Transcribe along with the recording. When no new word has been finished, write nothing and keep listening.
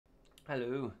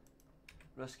Hello,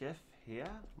 Rusketh here.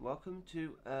 Welcome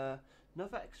to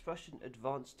another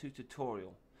ExpAdv2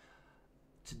 tutorial.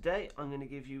 Today I'm going to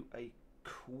give you a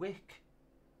quick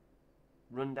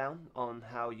rundown on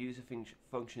how user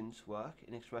functions work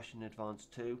in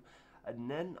ExpAdv2, and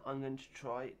then I'm going to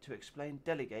try to explain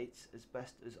delegates as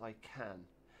best as I can.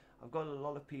 I've got a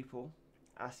lot of people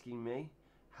asking me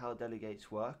how delegates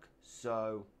work,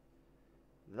 so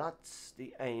that's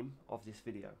the aim of this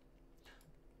video.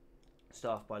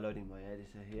 Start by loading my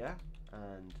editor here,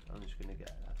 and I'm just going to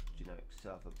get a generic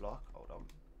server block. Hold on.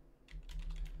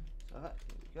 Server,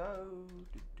 here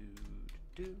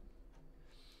we go.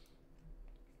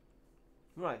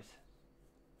 Right.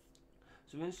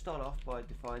 So we're going to start off by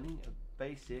defining a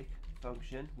basic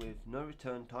function with no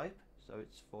return type, so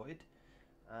it's void,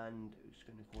 and I'm just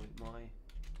going to call it my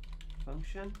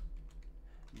function.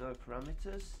 No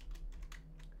parameters.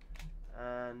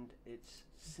 And it's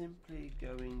simply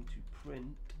going to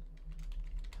print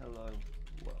hello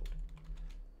world,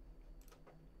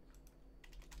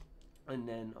 and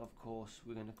then of course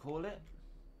we're going to call it,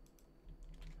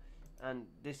 and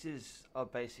this is our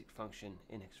basic function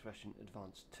in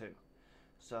ExpAdv2.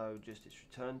 So just its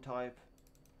return type,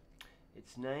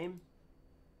 its name,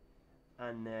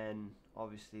 and then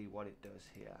obviously what it does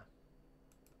here.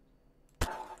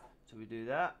 So we do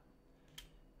that,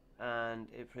 and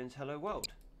it prints hello world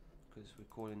because we're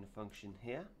calling the function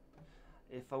here.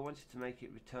 If I wanted to make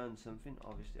it return something,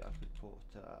 obviously I could put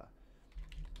a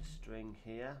string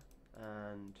here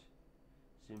and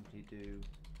simply do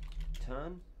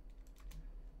return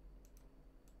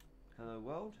hello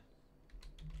world,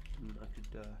 and I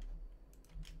could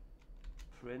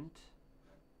print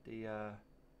the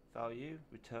value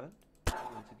returned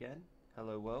once again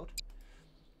hello world,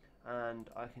 and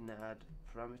I can add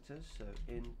parameters, so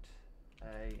int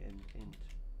a and int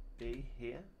b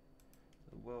here,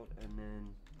 the world, and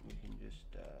then we can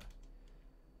just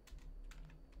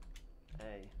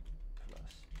a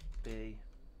plus b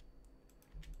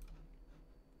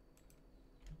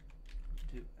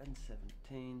 2 and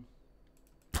 17.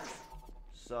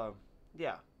 So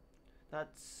yeah,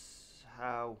 that's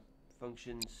how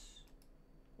functions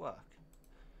work.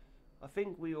 I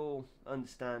think we all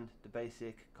understand the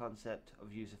basic concept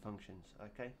of user functions,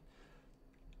 okay?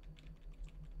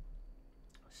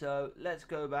 So let's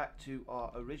go back to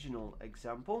our original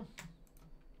example,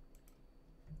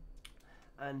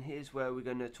 and here's where we're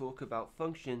going to talk about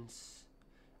functions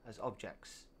as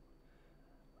objects.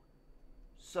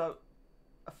 So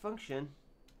a function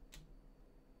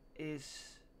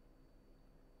is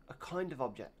a kind of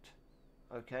object,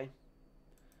 okay?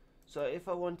 So if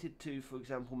I wanted to, for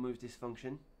example, move this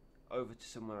function over to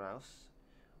somewhere else,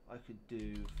 I could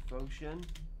do function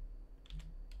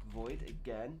void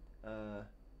again,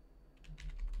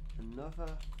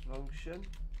 another function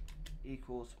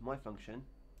equals my function,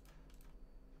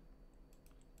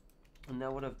 and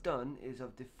now what I've done is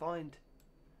I've defined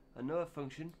another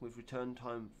function with return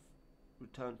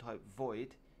type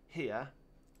void here,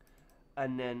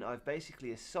 and then I've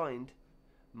basically assigned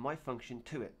my function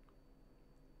to it.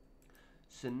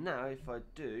 So now if I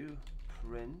do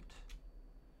print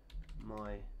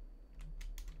my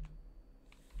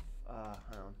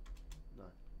hang on, no,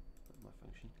 not my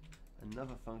function,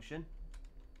 another function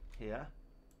here.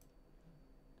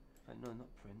 No,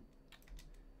 not print.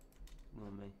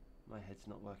 Ignore me, my head's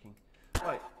not working.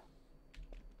 Right,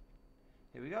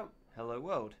 here we go. Hello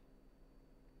world.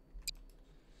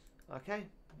 Okay,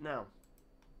 now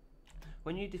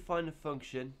when you define a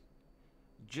function,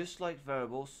 just like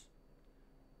variables,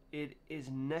 it is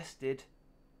nested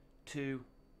to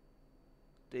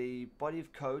the body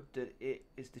of code that it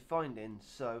is defined in.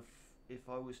 So if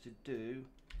I was to do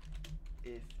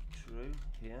if true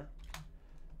here,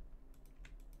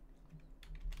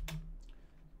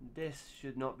 this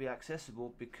should not be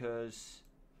accessible because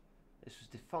this was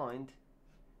defined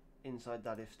inside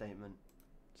that if statement.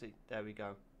 See, there we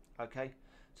go. Okay,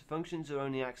 so functions are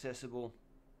only accessible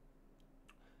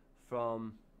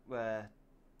from where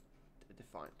they're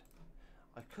defined.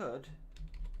 I could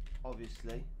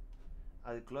obviously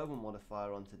add a global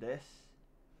modifier onto this.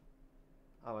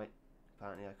 Oh wait,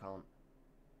 apparently I can't.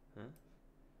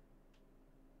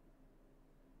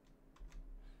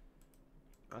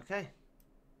 Okay.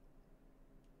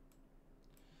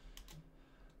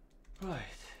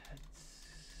 Right,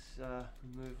 let's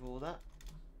remove all that.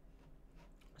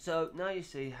 So now you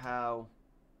see how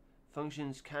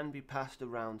functions can be passed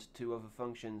around to other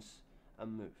functions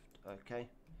and moved, okay?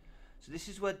 So this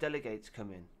is where delegates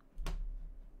come in.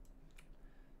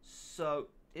 So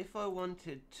if I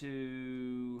wanted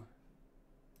to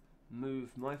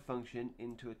move my function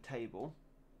into a table,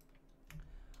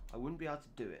 I wouldn't be able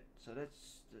to do it. So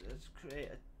let's create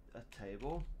a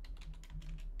table,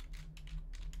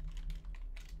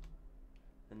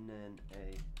 and then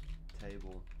a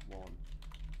table1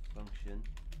 function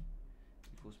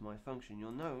equals my function.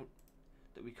 You'll note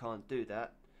that we can't do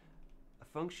that. A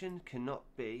function cannot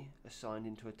be assigned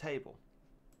into a table,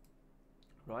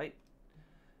 right?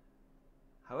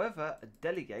 However, a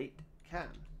delegate can.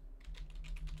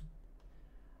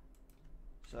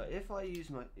 So if I use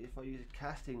a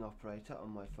casting operator on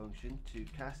my function to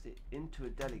cast it into a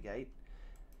delegate,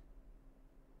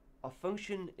 our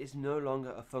function is no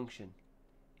longer a function.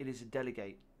 It is a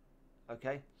delegate.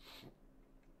 Okay?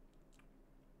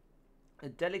 A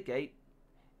delegate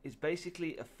is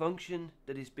basically a function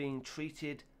that is being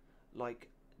treated like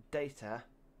data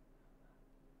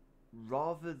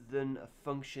rather than a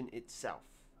function itself.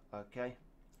 Okay?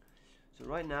 So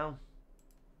right now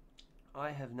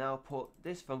I have now put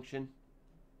this function,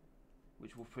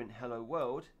 which will print hello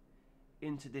world,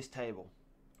 into this table,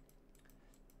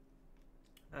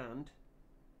 and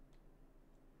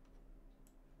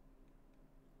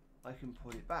I can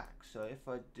put it back. So if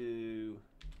I do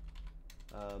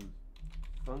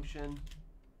function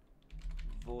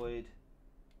void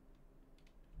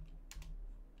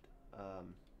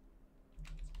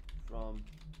from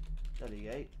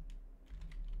delegate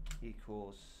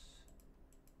equals,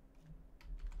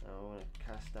 now I want to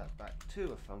cast that back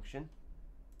to a function,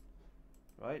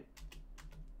 right?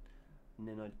 And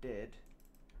then I did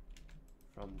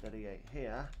from delegate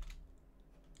here.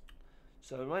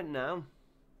 So right now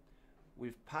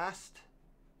we've passed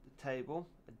the table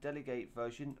a delegate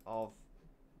version of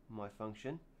my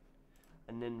function,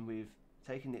 and then we've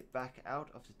taken it back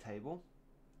out of the table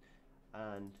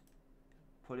and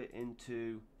put it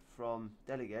into from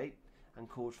delegate and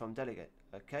called from delegate.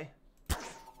 Okay?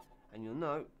 And you'll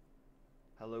note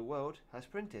hello world has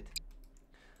printed.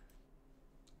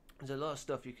 There's a lot of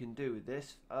stuff you can do with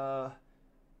this. The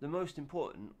most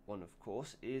important one, of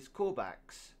course, is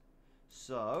callbacks.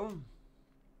 So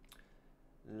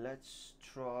let's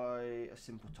try a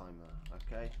simple timer.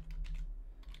 Okay,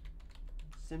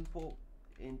 simple.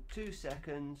 In 2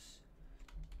 seconds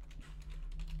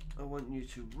I want you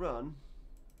to run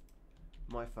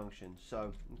my function.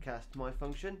 So cast my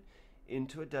function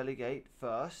into a delegate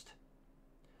first,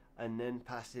 and then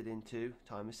pass it into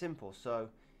timer simple. So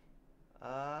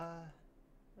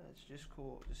let's just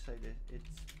say that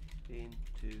it's been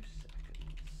 2 seconds.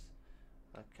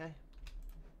 Okay.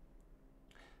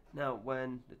 Now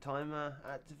when the timer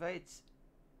activates,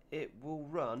 it will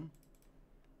run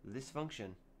this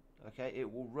function. Okay,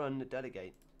 it will run the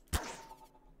delegate,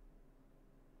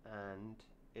 and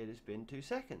it has been 2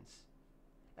 seconds.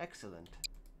 Excellent.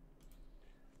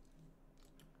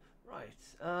 Right,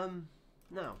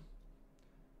 now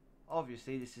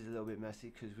obviously this is a little bit messy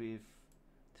because we've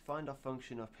defined our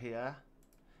function up here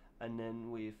and then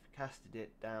we've casted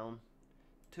it down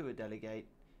to a delegate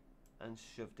and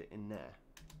shoved it in there.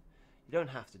 You don't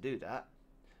have to do that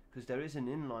because there is an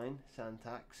inline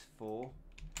syntax for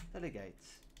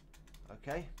delegates.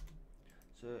 Okay,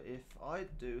 so if I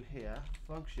do here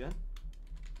function,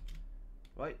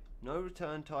 right, no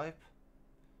return type,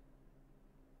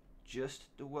 just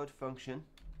the word function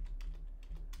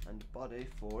and the body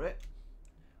for it,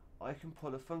 I can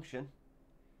pull a function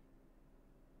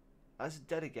as a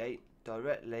delegate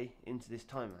directly into this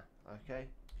timer. Okay,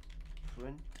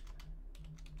 print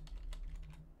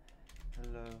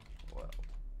hello world.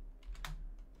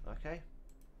 Okay,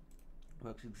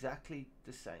 works exactly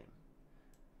the same.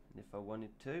 And if I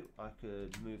wanted to, I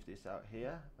could move this out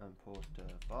here and put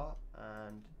var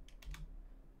and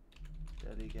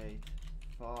delegate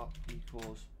var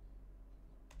equals.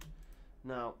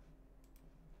 Now,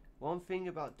 one thing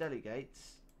about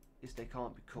delegates is they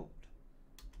can't be called.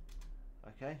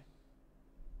 Okay,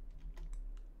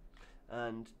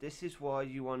 and this is why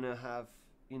you want to have,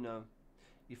 you know,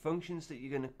 your functions that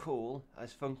you're going to call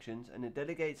as functions, and the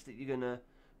delegates that you're going to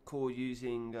call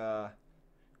using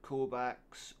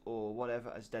callbacks or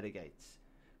whatever as delegates,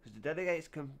 because the delegates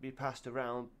can be passed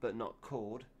around but not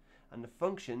called, and the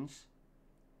functions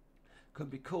can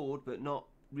be called but not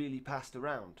really passed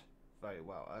around very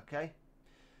well. Okay,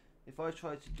 if I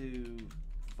try to do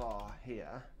var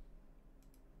here,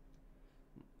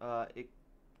 it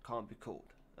can't be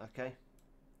called. Okay,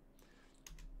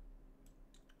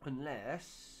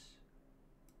 unless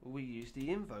we use the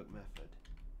invoke method.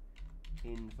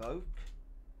 Invoke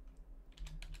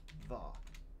var,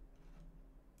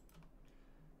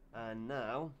 and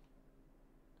now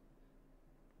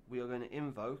we are going to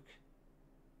invoke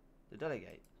the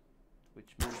delegate,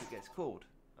 which means it gets called.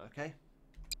 Okay,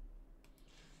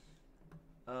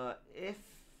 if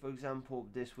for example,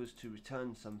 this was to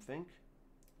return something,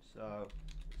 so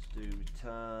let's do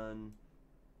return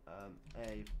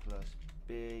a plus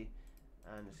b,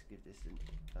 and let's give this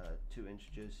two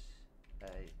integers, a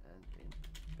and int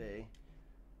b,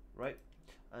 right?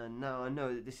 And now I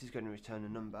know that this is going to return a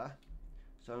number,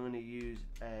 so I'm going to use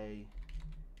a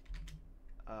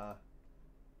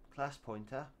class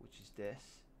pointer, which is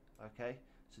this. Okay,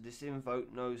 so this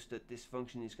invoke knows that this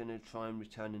function is going to try and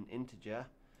return an integer.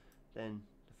 Then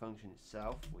the function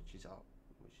itself, which is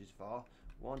var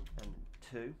 1 and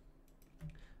 2.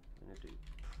 I'm going to do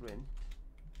print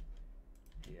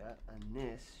here, and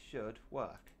this should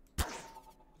work.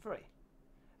 3.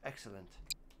 Excellent.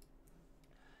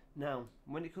 Now,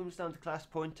 when it comes down to class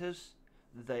pointers,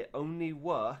 they only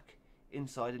work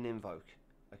inside an invoke.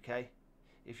 Okay,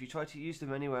 if you try to use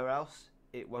them anywhere else,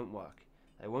 it won't work.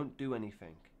 They won't do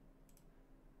anything.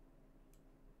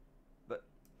 But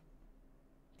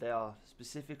they are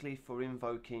specifically for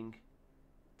invoking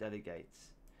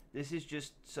delegates. This is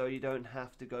just so you don't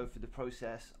have to go through the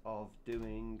process of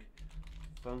doing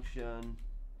function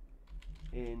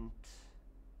int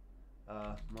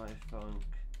myfunc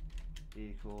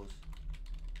equals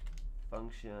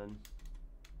function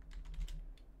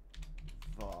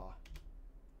var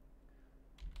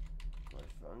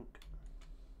myfunc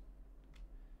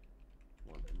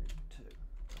 1 and then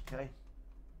 2. Okay,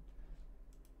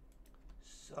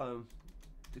 so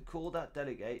to call that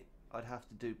delegate, I'd have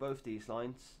to do both these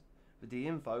lines. With the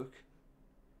invoke,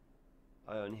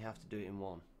 I only have to do it in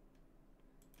one.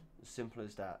 As simple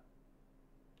as that.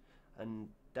 And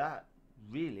that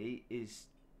really is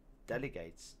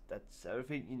delegates. That's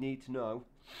everything you need to know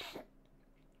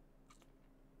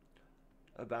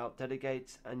about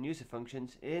delegates and user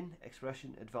functions in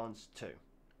ExpAdv2.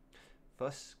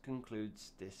 Thus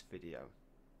concludes this video.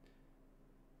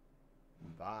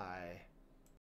 Bye.